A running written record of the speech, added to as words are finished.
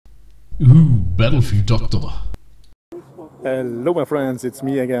BattlefieldDoktor. Hello my friends, it's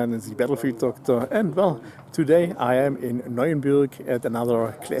me again, it's the BattlefieldDoktor, and well, today I am in Neuenbürg at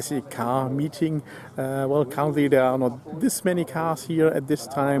another classic car meeting. Well, currently there are not this many cars here at this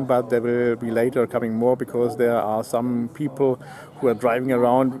time, but there will be later coming more because there are some people who are driving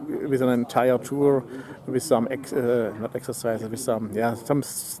around with an entire tour with some not exercises, with some some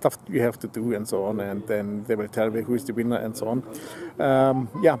stuff you have to do and so on, and then they will tell you who is the winner and so on.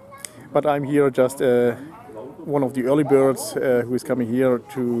 But I'm here just one of the early birds who is coming here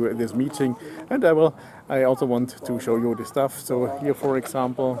to this meeting, and I also want to show you the stuff. So here, for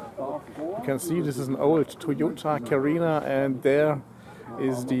example, you can see this is an old Toyota Carina, and there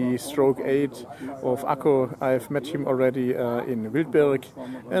is the stroke 8 of Akko. I've met him already in Wildberg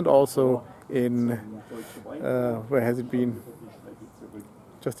and also in where has it been?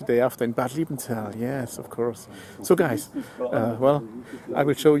 Just the day after in Bad Liebenthal, yes, of course. So guys, well, I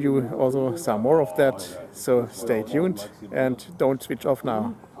will show you also some more of that, so stay tuned and don't switch off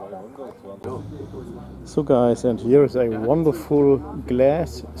now. So guys, and here is a wonderful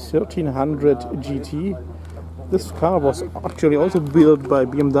Glas 1300 GT. This car was actually also built by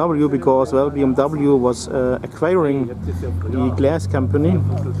BMW because, well, BMW was acquiring the Glas company,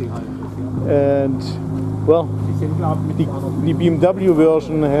 and well, the BMW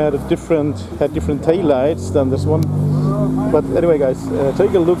version had different taillights than this one. But anyway, guys,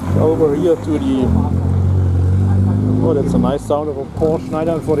 take a look over here to the. Oh, that's a nice sound of a Porsche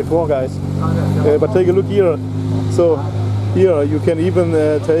 944, guys. But take a look here. So here you can even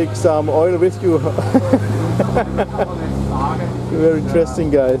take some oil with you. Very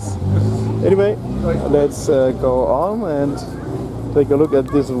interesting, guys. Anyway, let's go on and take a look at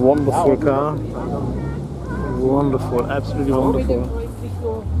this wonderful car. Wonderful, absolutely wonderful.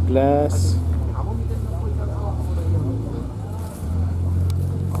 Glas.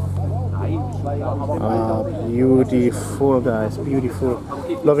 Beautiful, guys, beautiful.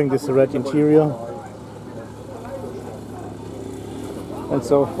 Loving this red interior. And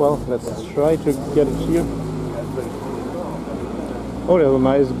so, well, let's try to get it here. Oh, there's a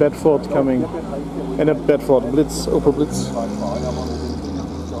nice Bedford coming. And a Bedford Blitz, Opel Blitz.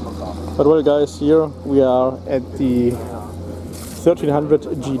 But well, guys, here we are at the 1300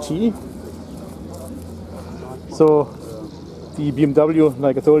 GT. So the BMW,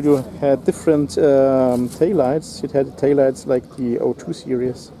 like I told you, had different taillights. It had taillights like the O2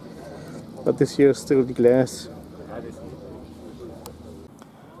 series, but this here is still the Glas.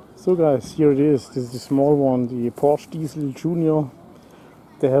 So guys, here it is. This is the small one, the Porsche-Diesel Junior.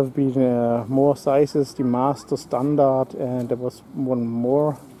 There have been more sizes, the Master, Standard, and there was one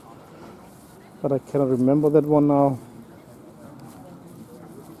more, but I cannot remember that one now.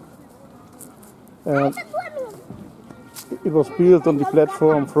 It was built on the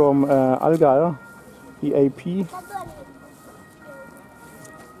platform from Allgäu, the AP.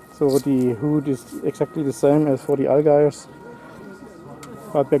 So the hood is exactly the same as for the Allgäuers.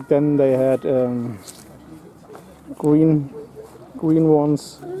 But back then they had green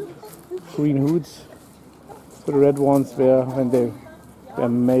ones, green hoods. So the red ones were when they were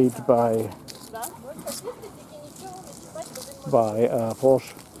made by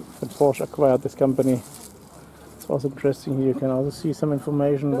Porsche. When Porsche acquired this company. It's also interesting here. You can also see some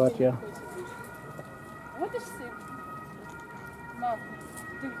information, but yeah.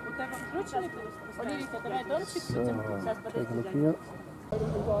 So, take a look here.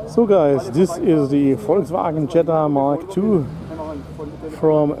 So guys, this is the Volkswagen Jetta Mk2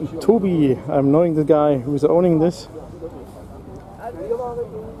 from Toby. I'm knowing the guy who's owning this.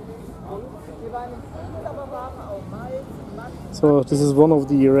 So this is one of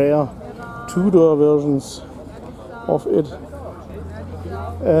the rare two-door versions of it.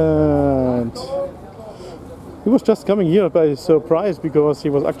 And he was just coming here by surprise because he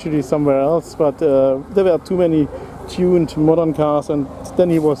was actually somewhere else, but there were too many tuned modern cars, and then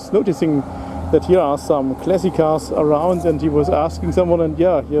he was noticing that here are some classic cars around, and he was asking someone, and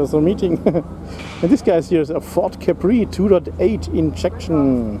yeah, here's a meeting. And this guy's here is a Ford Capri 2.8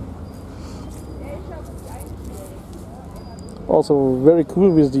 injection. Also very cool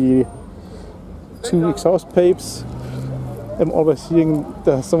with the two exhaust pipes. I'm always seeing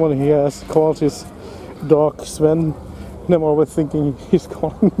that someone he has called his dog Sven, and I'm always thinking he's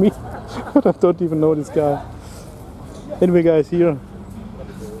calling me, but I don't even know this guy. Anyway, guys, here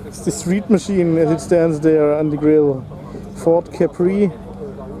it's the street machine as it stands there on the grill. Ford Capri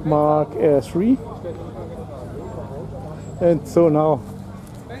Mk3. And so now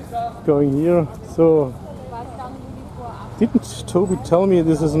going here. So didn't Toby tell me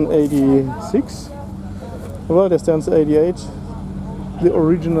this is an 86? Well, there stands 88. The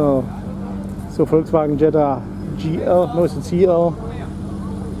original So Volkswagen Jetta GL, no, it's a CL.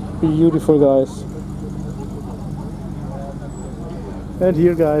 Beautiful, guys. And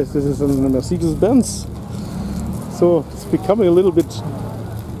here, guys, this is a Mercedes-Benz. So it's becoming a little bit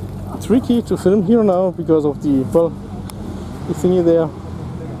tricky to film here now because of the, well, the thingy there.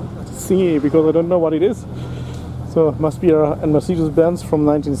 Thingy, because I don't know what it is. So it must be a Mercedes-Benz from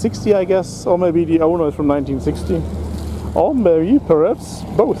 1960, I guess, or maybe the owner is from 1960, or maybe perhaps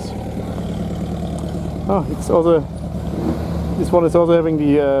both. Ah, it's also, this one is also having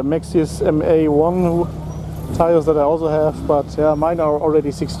the Maxxis MA1 tires that I also have, but yeah, mine are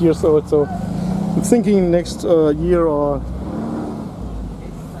already 6 years old, so I'm thinking next year or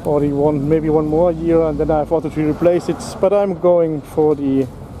maybe one more year, and then I have also to replace it. But I'm going for the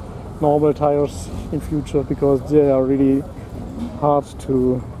normal tires in future because they are really hard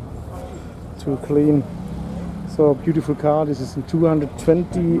to clean. So beautiful car. This is a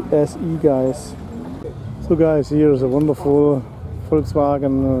 220 SE, guys. So guys, here is a wonderful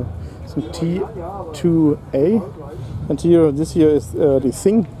Volkswagen T2A, and here this here is the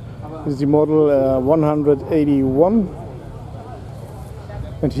thing. This is the model 181,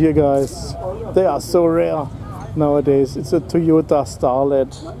 and here, guys, they are so rare nowadays. It's a Toyota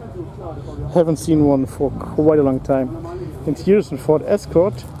Starlet. Haven't seen one for quite a long time. And here's a Ford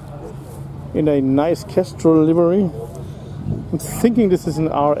Escort in a nice Castrol livery. I'm thinking this is an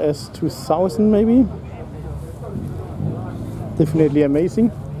RS 2000 maybe. Definitely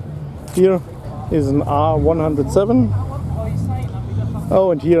amazing. Here is an R107.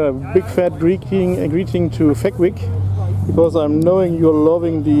 Oh, and here a big fat greeting to Feckwig, because I'm knowing you're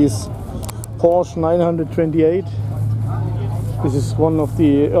loving these Porsche 928. This is one of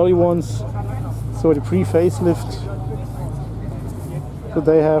the early ones, so the pre-facelift. So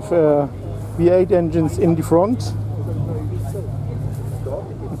they have V8 engines in the front.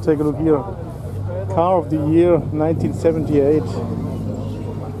 Take a look here. Car of the year 1978.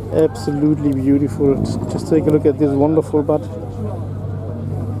 Absolutely beautiful. Just take a look at this wonderful butt.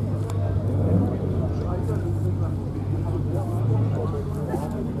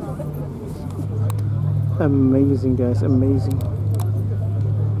 Amazing, guys, amazing.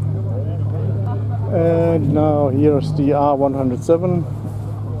 And now here's the R107.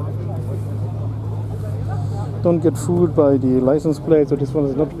 Don't get fooled by the license plate, so this one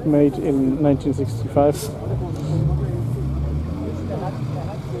is not made in 1965.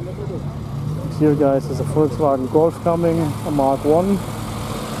 Here, guys, is a Volkswagen Golf coming, a Mk1.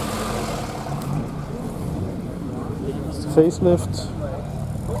 It's the facelift.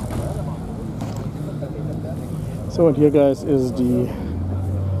 So, and here, guys, is the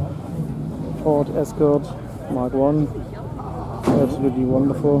Ford Escort Mk1. Absolutely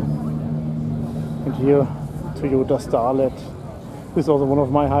wonderful. And here, Toyota Starlet. This is also one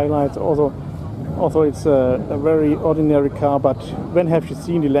of my highlights. Also it's a very ordinary car, but when have you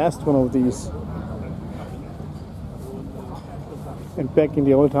seen the last one of these? And back in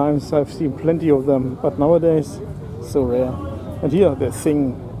the old times I've seen plenty of them, but nowadays so rare. And here the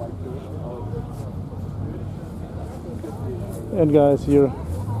thing. And guys, here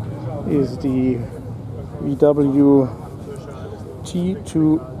is the VW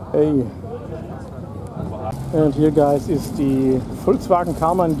T2A. And here, guys, is the Volkswagen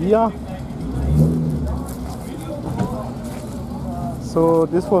Cabriolet. So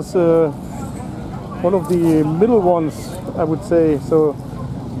this was one of the middle ones, I would say. So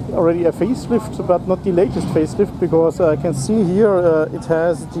already a facelift, but not the latest facelift, because I can see here it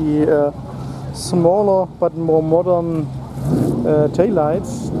has the smaller but more modern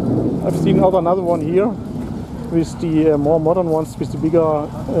taillights. I've seen another one here with the more modern ones with the bigger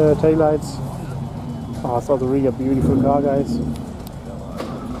taillights. Oh, it's also really a beautiful car, guys.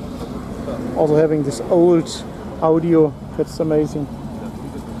 Also having this old audio, that's amazing.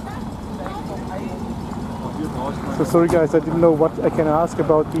 So sorry, guys, I didn't know what I can ask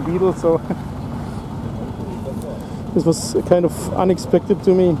about the Beetle, so this was kind of unexpected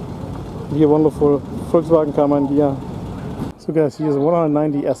to me. Here, wonderful Volkswagen Cabriolet. So guys, here's a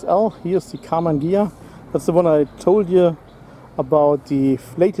 190 SL. Here's the Cabriolet. That's the one I told you about, the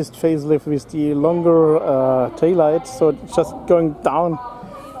latest facelift with the longer taillights, so it's just going down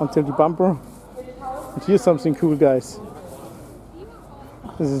until the bumper. And here's something cool, guys.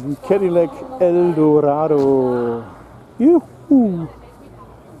 This is the Cadillac Eldorado. Yoo-hoo!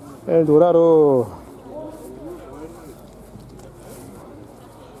 Eldorado.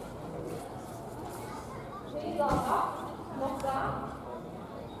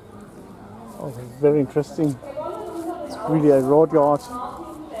 Oh, very interesting. It's really a road yard.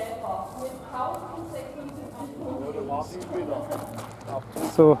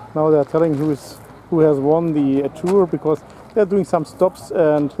 So now they're telling who has won the tour, because they're doing some stops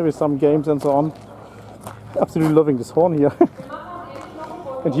and with some games and so on. Absolutely loving this horn here.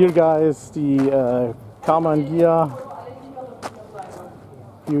 And here, guys, the Karma and Gear,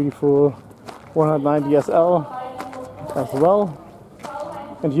 beautiful 190 SL as well.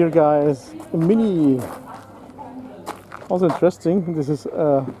 And here, guys, a Mini, also interesting. This is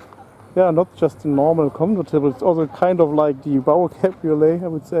yeah, not just a normal convertible, it's also kind of like the Cabriolet, I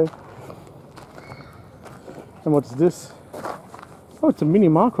would say. And what's this? Oh, it's a Mini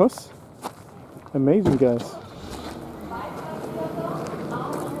Marcos. Amazing, guys.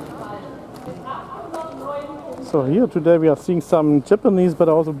 So here today we are seeing some Japanese but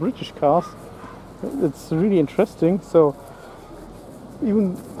also British cars. It's really interesting. So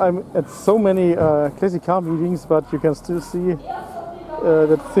even I'm at so many classic car meetings, but you can still see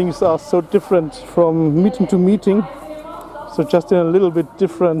that things are so different from meeting to meeting. So just in a little bit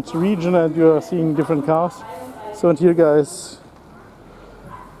different region and you are seeing different cars. So and here, guys,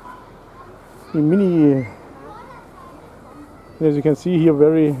 the Mini, as you can see here,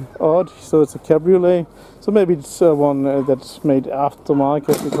 very odd. So it's a Cabriolet. So maybe it's one that's made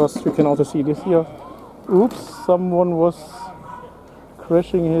aftermarket, because you can also see this here. Oops, someone was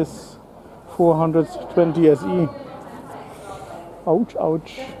crashing his 420 SE. Ouch,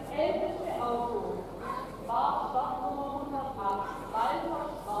 ouch.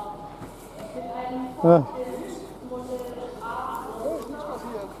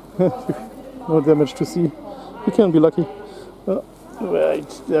 No damage to see. You can be lucky.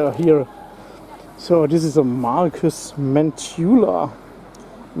 Right, they're here. So this is a Marcus Mentula.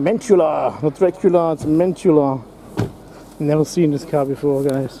 Mentula, not Dracula, it's Mentula. Never seen this car before,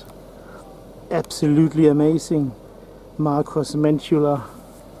 guys. Absolutely amazing. Marcus Mentula.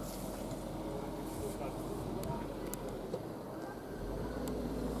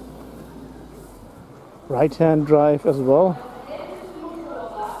 Right-hand drive as well.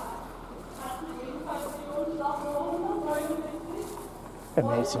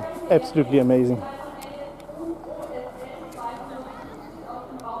 Amazing, absolutely amazing.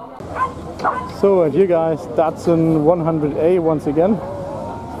 So and here, guys, Datsun 100A once again.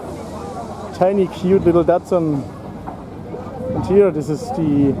 Tiny cute little Datsun. And here this is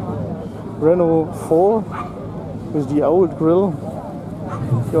the Renault 4 with the old grille.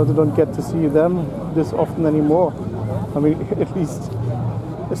 You also don't get to see them this often anymore. I mean, at least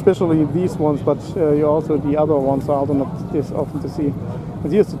especially these ones, but you also the other ones are also not this often to see.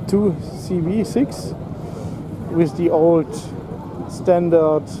 And here's the 2 CV6 with the old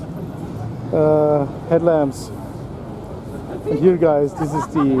standard headlamps. And here, guys, this is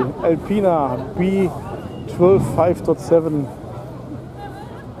the Alpina B12 5.7.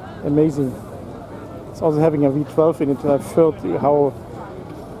 Amazing. It's also having a V12 in it. I've heard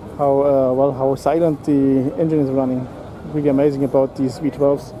how silent the engine is running. Really amazing about these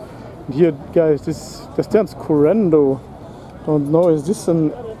V12s. And here, guys, this stands Corando. Don't know, is this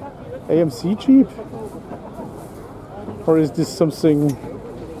an AMC Jeep? Or is this something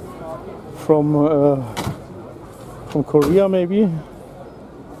from Korea maybe?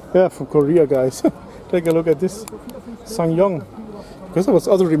 Yeah, from Korea, guys. Take a look at this SsangYong. Because I was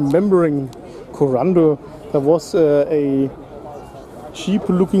also remembering Corando, there was a Jeep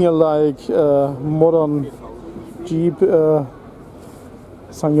looking like modern Jeep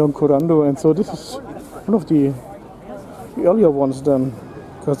SsangYong Corando, and so this is one of the earlier ones then,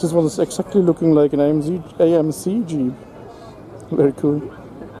 because this one is exactly looking like an AMC Jeep. Very cool.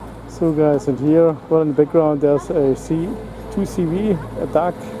 So, guys, and here, well, in the background there's a 2 CV, a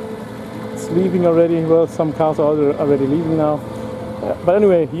duck. It's leaving already. Well, some cars are already leaving now. But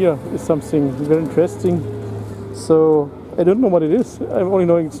anyway, here is something very interesting. So I don't know what it is. I'm only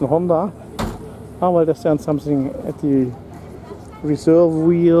knowing it's a Honda. Ah, well, there's something at the reserve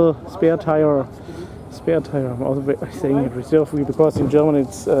wheel, spare tire. I'm also saying it reserve wheel because in German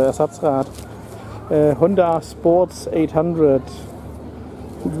it's Ersatzrad. Honda Sports 800.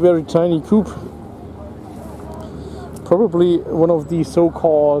 Very tiny coupe. Probably one of the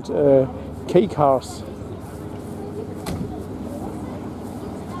so-called K cars.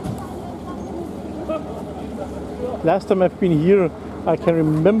 Last time I've been here, I can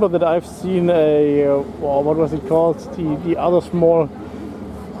remember that I've seen a, what was it called? The other small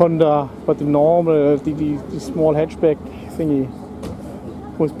Honda, but the normal, the small hatchback thingy.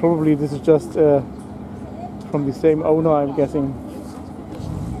 Was probably, this is just from the same owner, I'm guessing.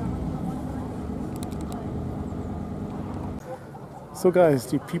 So, guys,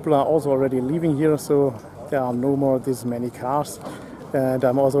 the people are also already leaving here, so there are no more this many cars. And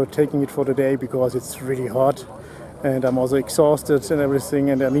I'm also taking it for today because it's really hot. and I'm also exhausted and everything,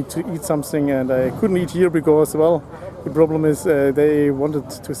 and I need to eat something, and I couldn't eat here because, well, the problem is they wanted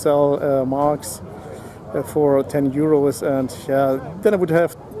to sell marks for 10 euros, and yeah, then I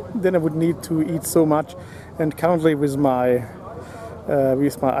would need to eat so much, and currently with my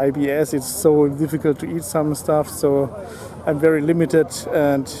IBS it's so difficult to eat some stuff, so I'm very limited,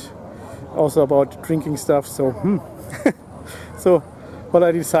 and also about drinking stuff, so so well,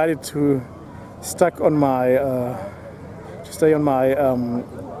 I decided to stay on my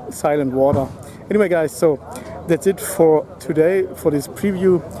silent water. Anyway guys, so that's it for today, for this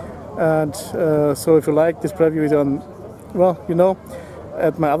preview, and so if you like this preview, then, well, you know,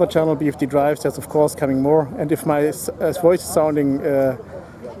 at my other channel, BFD Drives, there's of course coming more, and if my voice is sounding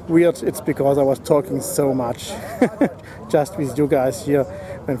weird, it's because I was talking so much just with you guys here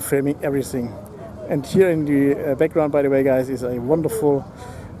when filming everything. And here in the background, by the way guys, is a wonderful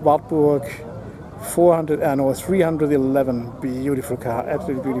Wartburg 311, beautiful car,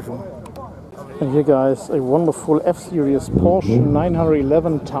 absolutely beautiful. And here guys, a wonderful F-Series Porsche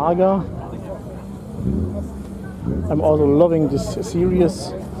 911 Targa. I'm also loving this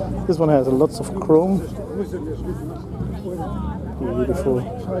series. This one has lots of chrome. Beautiful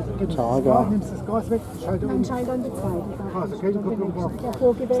Targa.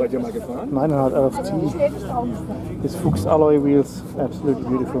 900 LFT. With Fuchs alloy wheels, absolutely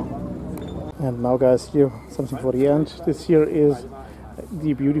beautiful. And now guys, here something for the end. This here is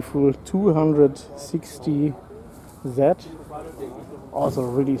the beautiful 260Z. Also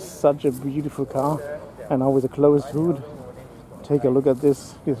really such a beautiful car. And now with a closed hood, take a look at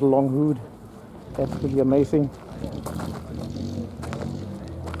this long hood, absolutely amazing.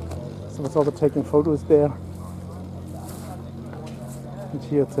 So it's also taking photos there. And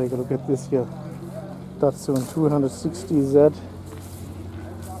here, take a look at this here, Datsun 260Z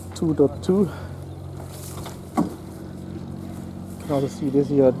 2.2. You can also see this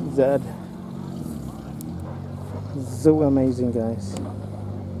here, Z. So amazing guys.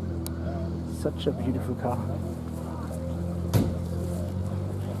 Such a beautiful car.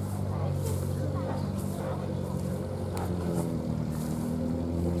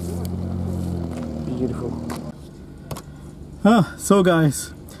 Beautiful. So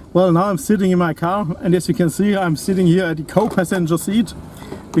guys, well, now I'm sitting in my car, and as you can see, I'm sitting here at the co-passenger seat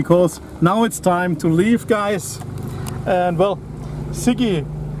because now it's time to leave, guys. And well, Siggy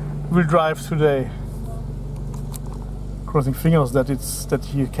will drive today. Crossing fingers that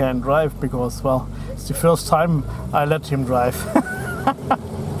he can drive, because, well, it's the first time I let him drive.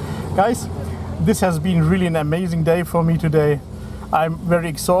 Guys, this has been really an amazing day for me today. I'm very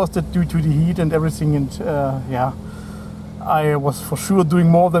exhausted due to the heat and everything, and yeah, I was for sure doing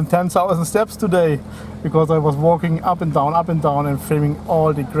more than 10,000 steps today because I was walking up and down and filming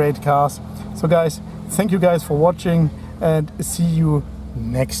all the great cars. So guys, thank you guys for watching, and see you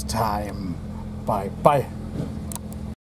next time. Bye bye.